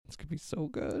going to be so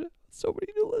good. So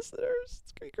many new listeners.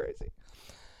 It's going to be crazy.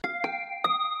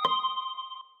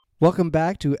 Welcome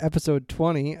back to episode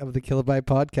 20 of the Kilobyte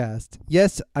Podcast.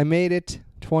 Yes, I made it.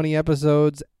 20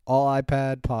 episodes, all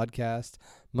iPad podcast,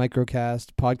 microcast,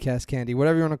 podcast candy,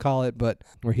 whatever you want to call it, but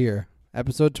we're here.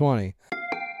 Episode 20.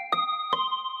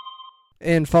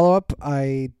 In follow-up,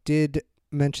 I did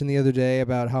mention the other day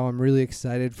about how I'm really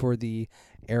excited for the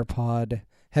AirPod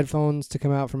headphones to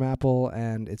come out from Apple,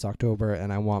 and it's October,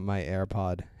 and I want my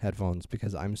AirPod headphones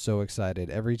because I'm so excited.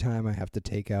 Every time I have to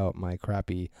take out my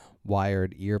crappy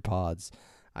wired ear pods,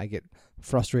 I get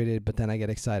frustrated, but then I get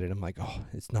excited. I'm like, oh,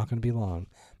 it's not going to be long.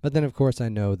 But then, of course, I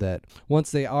know that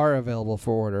once they are available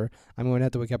for order, I'm going to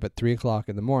have to wake up at 3 o'clock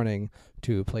in the morning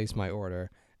to place my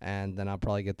order, and then I'll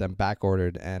probably get them back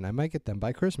ordered, and I might get them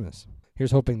by Christmas.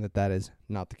 Here's hoping that that is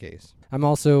not the case. I'm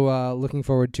also looking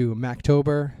forward to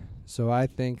Mactober, so I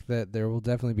think that there will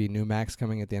definitely be new Macs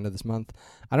coming at the end of this month.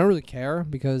 I don't really care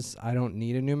because I don't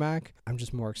need a new Mac. I'm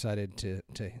just more excited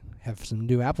to have some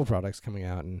new Apple products coming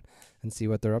out and see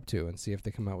what they're up to and see if they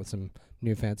come out with some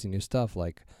new fancy new stuff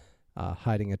like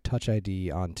hiding a Touch ID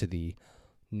onto the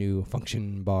new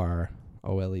function bar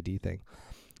OLED thing.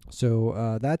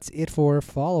 So that's it for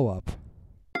follow-up.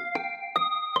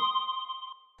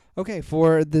 Okay,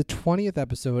 for the 20th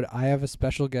episode, I have a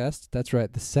special guest. That's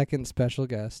right, the second special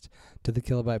guest to the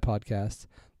Kilobyte Podcast.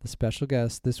 The special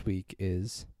guest this week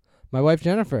is my wife,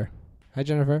 Jennifer. Hi,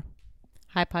 Jennifer.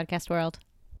 Hi, Podcast World.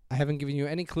 I haven't given you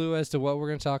any clue as to what we're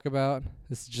going to talk about.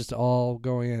 This is just all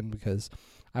going in because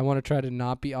I want to try to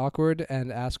not be awkward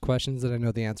and ask questions that I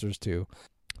know the answers to.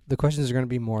 The questions are going to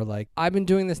be more like, I've been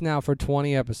doing this now for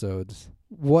 20 episodes.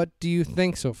 What do you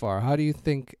think so far? How do you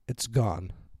think it's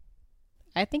gone?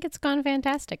 I think it's gone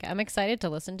fantastic. I'm excited to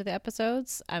listen to the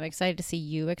episodes. I'm excited to see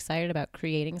you excited about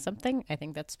creating something. I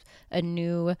think that's a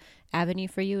new avenue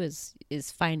for you is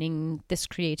finding this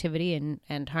creativity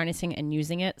and harnessing and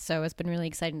using it. So it's been really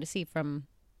exciting to see from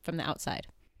the outside.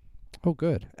 Oh,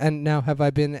 good. And now, have I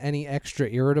been any extra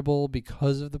irritable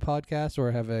because of the podcast, or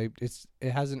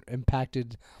it hasn't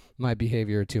impacted my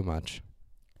behavior too much?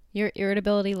 Your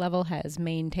irritability level has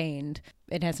maintained.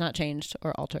 It has not changed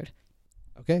or altered.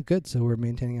 Okay, good. So we're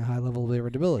maintaining a high level of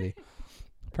irritability.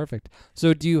 Perfect.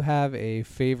 So do you have a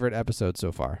favorite episode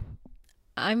so far?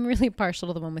 I'm really partial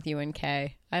to the one with you and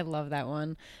Kay. I love that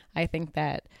one. I think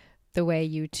that the way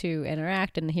you two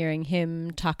interact and hearing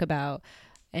him talk about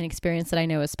an experience that I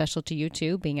know is special to you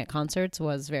two, being at concerts,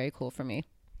 was very cool for me.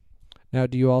 Now,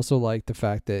 do you also like the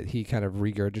fact that he kind of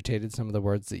regurgitated some of the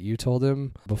words that you told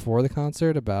him before the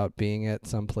concert about being at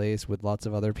some place with lots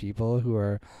of other people who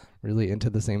are really into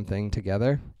the same thing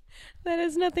together? That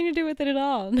has nothing to do with it at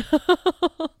all.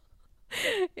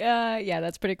 Yeah,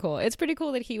 that's pretty cool. It's pretty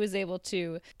cool that he was able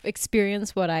to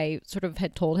experience what I sort of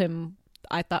had told him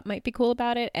I thought might be cool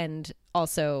about it, and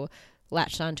also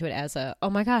latched onto it as oh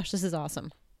my gosh, this is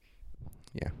awesome.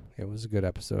 Yeah, it was a good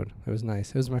episode. It was nice.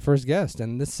 It was my first guest,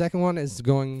 and this second one is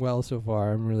going well so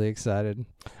far. I'm really excited.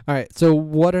 All right, so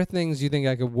what are things you think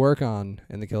I could work on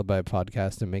in the Kilobyte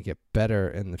Podcast to make it better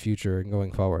in the future and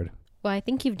going forward? Well, I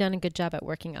think you've done a good job at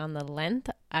working on the length.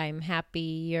 I'm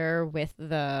happier with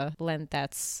the length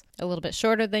that's a little bit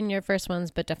shorter than your first ones,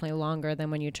 but definitely longer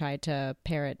than when you tried to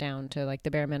pare it down to like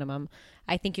the bare minimum.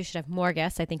 I think you should have more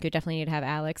guests. I think you definitely need to have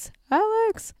Alex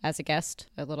as a guest,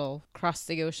 a little cross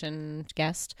the ocean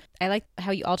guest. I like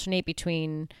how you alternate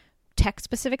between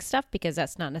tech-specific stuff, because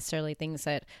that's not necessarily things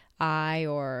that I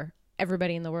or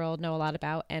everybody in the world know a lot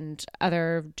about, and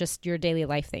other just your daily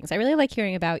life things. I really like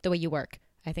hearing about the way you work.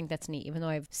 I think that's neat. Even though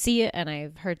I see it and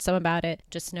I've heard some about it,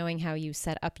 just knowing how you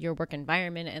set up your work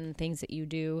environment and things that you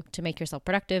do to make yourself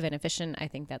productive and efficient, I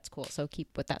think that's cool. So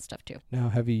keep with that stuff too. Now,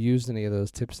 have you used any of those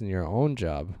tips in your own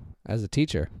job as a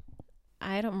teacher?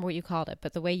 I don't remember what you called it,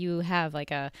 but the way you have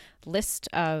like a list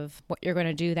of what you're going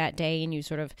to do that day, and you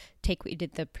sort of take what you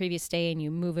did the previous day and you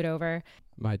move it over.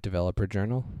 My developer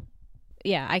journal?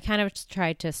 Yeah, I kind of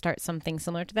tried to start something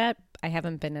similar to that. I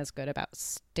haven't been as good about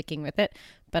sticking with it,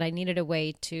 but I needed a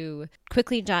way to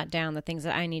quickly jot down the things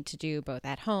that I need to do both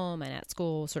at home and at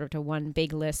school, sort of to one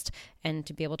big list, and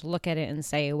to be able to look at it and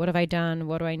say, what have I done?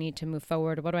 What do I need to move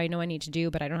forward? What do I know I need to do,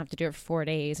 but I don't have to do it for 4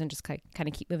 days, and just kind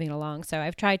of keep moving along. So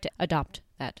I've tried to adopt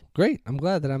that. Great. I'm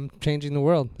glad that I'm changing the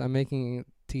world. I'm making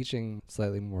teaching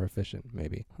slightly more efficient,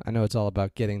 maybe. I know it's all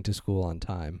about getting to school on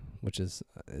time, which is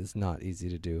not easy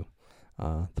to do.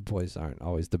 The boys aren't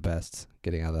always the best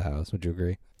getting out of the house. Would you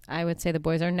agree? I would say the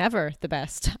boys are never the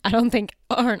best. I don't think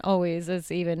aren't always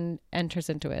as even enters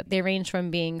into it. They range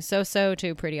from being so-so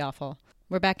to pretty awful.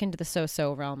 We're back into the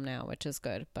so-so realm now, which is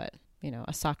good. But,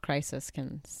 a sock crisis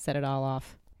can set it all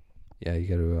off. Yeah, you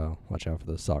got to watch out for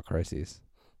those salt crises.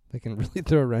 They can really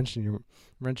throw a wrench in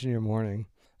your morning.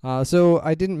 So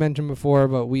I didn't mention before,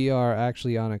 but we are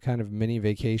actually on a kind of mini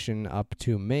vacation up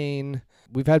to Maine.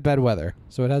 We've had bad weather,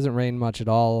 so it hasn't rained much at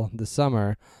all this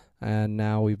summer, and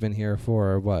now we've been here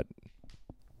for, what?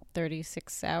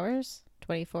 36 hours?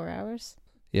 24 hours?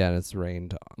 Yeah, and it's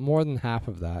rained more than half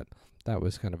of that. That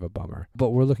was kind of a bummer.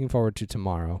 But we're looking forward to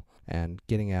tomorrow and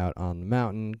getting out on the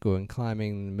mountain, going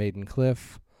climbing the Maiden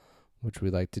Cliff, which we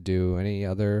like to do. Any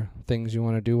other things you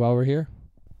want to do while we're here?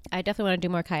 I definitely want to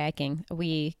do more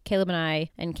kayaking. Caleb and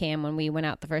I and Cam, when we went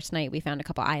out the first night, we found a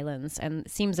couple islands, and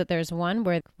it seems that there's one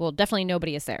where, well, definitely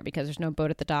nobody is there because there's no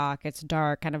boat at the dock. It's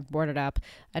dark, kind of boarded up.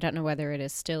 I don't know whether it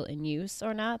is still in use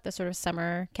or not, the sort of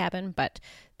summer cabin, but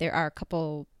there are a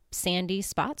couple sandy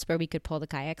spots where we could pull the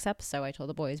kayaks up. So I told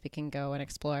the boys we can go and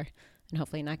explore and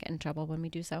hopefully not get in trouble when we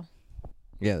do so.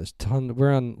 Yeah, there's ton.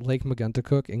 We're on Lake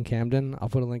Maguntacook in Camden. I'll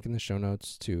put a link in the show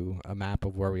notes to a map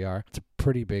of where we are. It's a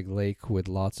pretty big lake with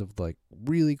lots of like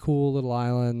really cool little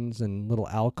islands and little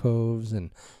alcoves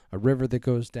and a river that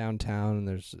goes downtown. And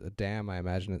there's a dam, I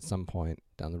imagine, at some point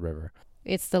down the river.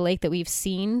 It's the lake that we've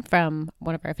seen from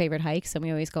one of our favorite hikes, and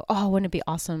we always go, oh, wouldn't it be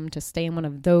awesome to stay in one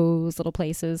of those little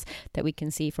places that we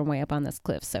can see from way up on this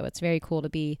cliff. So it's very cool to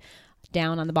be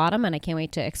down on the bottom, and I can't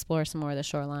wait to explore some more of the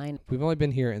shoreline. We've only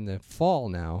been here in the fall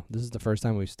now. This is the first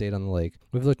time we've stayed on the lake.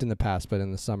 We've looked in the past, but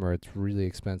in the summer it's really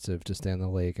expensive to stay on the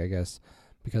lake, I guess,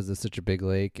 because it's such a big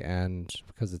lake and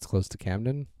because it's close to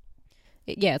Camden.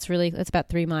 It's about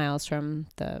 3 miles from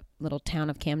the little town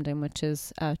of Camden, which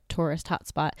is a tourist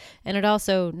hotspot. And it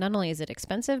also, not only is it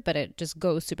expensive, but it just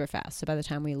goes super fast. So by the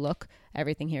time we look,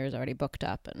 everything here is already booked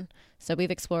up. And so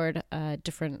we've explored a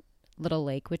different little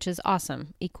lake, which is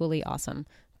awesome, equally awesome,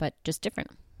 but just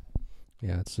different.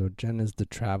 Yeah, so Jen is the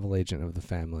travel agent of the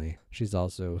family. She's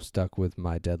also stuck with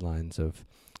my deadlines of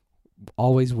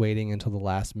always waiting until the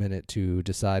last minute to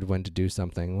decide when to do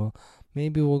something. Well,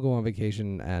 maybe we'll go on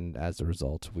vacation, and as a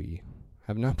result, we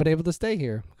have not been able to stay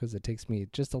here because it takes me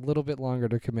just a little bit longer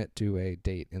to commit to a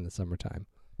date in the summertime.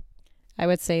 I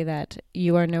would say that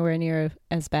you are nowhere near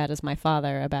as bad as my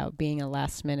father about being a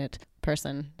last minute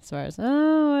person as far as,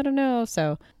 I don't know.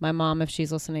 So my mom, if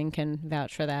she's listening, can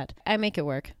vouch for that. I make it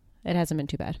work. It hasn't been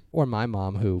too bad. Or my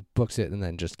mom, who books it and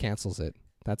then just cancels it.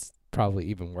 That's probably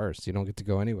even worse. You don't get to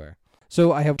go anywhere.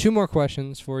 So I have 2 more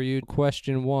questions for you.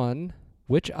 Question 1,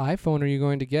 which iPhone are you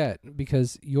going to get?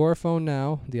 Because your phone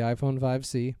now, the iPhone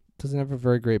 5C, doesn't have a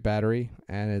very great battery,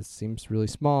 and it seems really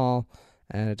small,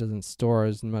 and it doesn't store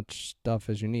as much stuff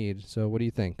as you need. So what do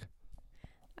you think?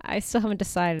 I still haven't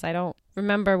decided. I don't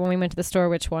remember when we went to the store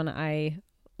which one I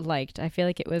liked. I feel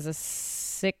like it was a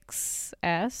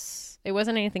 6S. It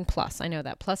wasn't anything Plus. I know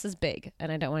that. Plus is big,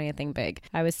 and I don't want anything big.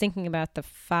 I was thinking about the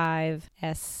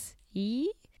 5SE.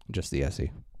 Just the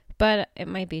SE. But it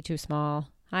might be too small.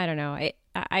 I don't know.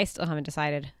 I still haven't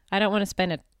decided. I don't want to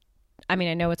spend it. I mean,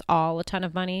 I know it's all a ton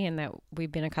of money, and that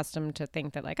we've been accustomed to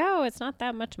think that, like, oh, it's not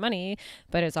that much money,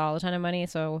 but it's all a ton of money.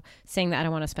 So saying that I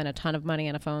don't want to spend a ton of money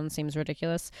on a phone seems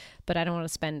ridiculous, but I don't want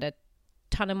to spend a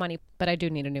ton of money, but I do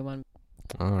need a new one.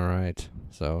 All right.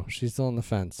 So she's still on the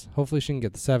fence. Hopefully she can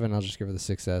get the 7. I'll just give her the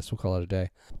 6S. We'll call it a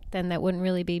day. Then that wouldn't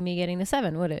really be me getting the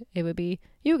 7, would it? It would be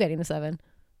you getting the 7.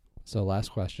 So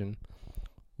last question.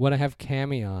 When I have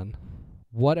Cammy on,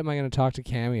 what am I going to talk to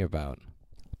Cammy about?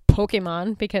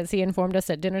 Pokemon, because he informed us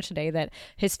at dinner today that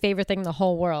his favorite thing in the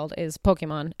whole world is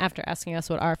Pokemon, after asking us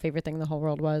what our favorite thing in the whole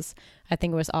world was. I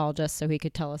think it was all just so he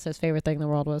could tell us his favorite thing in the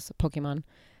world was Pokemon,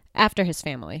 after his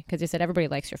family, because he said everybody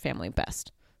likes your family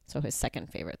best. So his second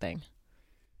favorite thing.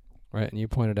 Right, and you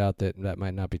pointed out that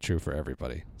might not be true for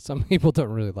everybody. Some people don't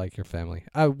really like your family.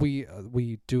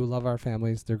 We do love our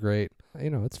families. They're great. You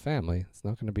know, it's family. It's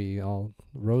not going to be all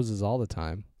roses all the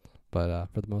time, but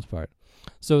for the most part.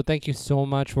 So thank you so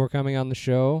much for coming on the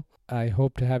show. I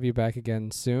hope to have you back again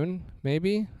soon,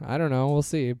 maybe. I don't know. We'll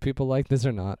see if people like this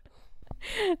or not.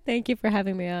 Thank you for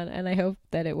having me on, and I hope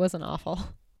that it wasn't awful.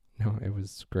 No, it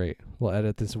was great. We'll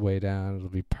edit this way down. It'll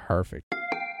be perfect.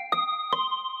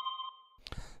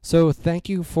 So thank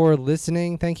you for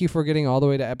listening. Thank you for getting all the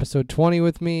way to episode 20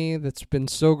 with me. That's been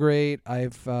so great.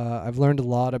 I've learned a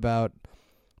lot about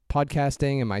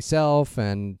podcasting and myself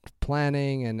and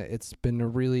planning, and it's been a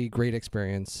really great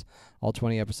experience, all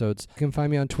 20 episodes. You can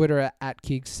find me on Twitter at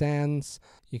KeegsSands.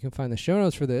 You can find the show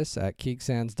notes for this at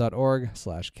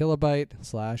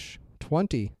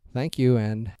keegsands.org/kilobyte/20. Thank you,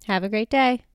 and have a great day.